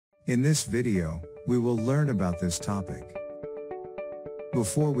In this video, we will learn about this topic.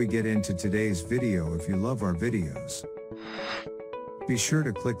 Before we get into today's video, if you love our videos, be sure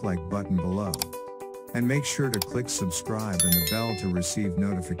to click like button below. And make sure to click subscribe and the bell to receive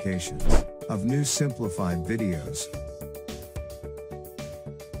notifications of new simplified videos.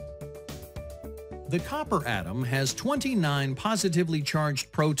 The copper atom has 29 positively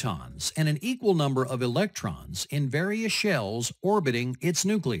charged protons and an equal number of electrons in various shells orbiting its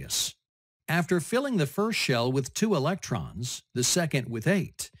nucleus. After filling the first shell with 2 electrons, the second with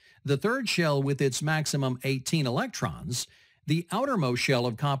 8, the third shell with its maximum 18 electrons, the outermost shell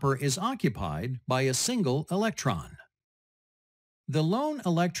of copper is occupied by a single electron. The lone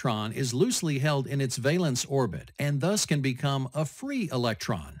electron is loosely held in its valence orbit and thus can become a free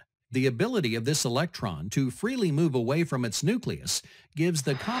electron. The ability of this electron to freely move away from its nucleus gives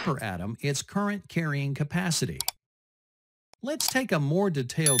the copper atom its current carrying capacity. Let's take a more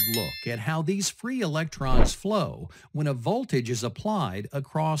detailed look at how these free electrons flow when a voltage is applied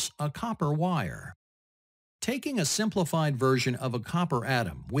across a copper wire. Taking a simplified version of a copper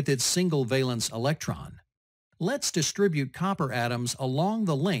atom with its single valence electron, let's distribute copper atoms along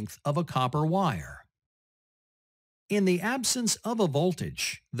the length of a copper wire. In the absence of a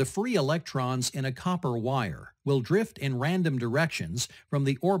voltage, the free electrons in a copper wire will drift in random directions from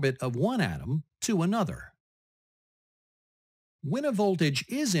the orbit of one atom to another. When a voltage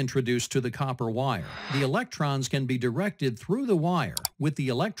is introduced to the copper wire, the electrons can be directed through the wire with the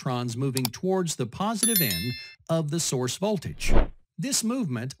electrons moving towards the positive end of the source voltage. This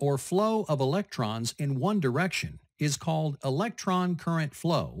movement or flow of electrons in one direction is called electron current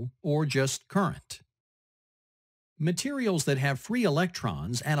flow or just current. Materials that have free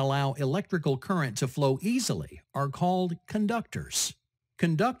electrons and allow electrical current to flow easily are called conductors.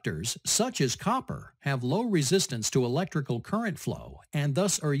 Conductors, such as copper, have low resistance to electrical current flow and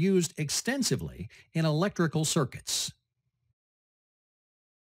thus are used extensively in electrical circuits.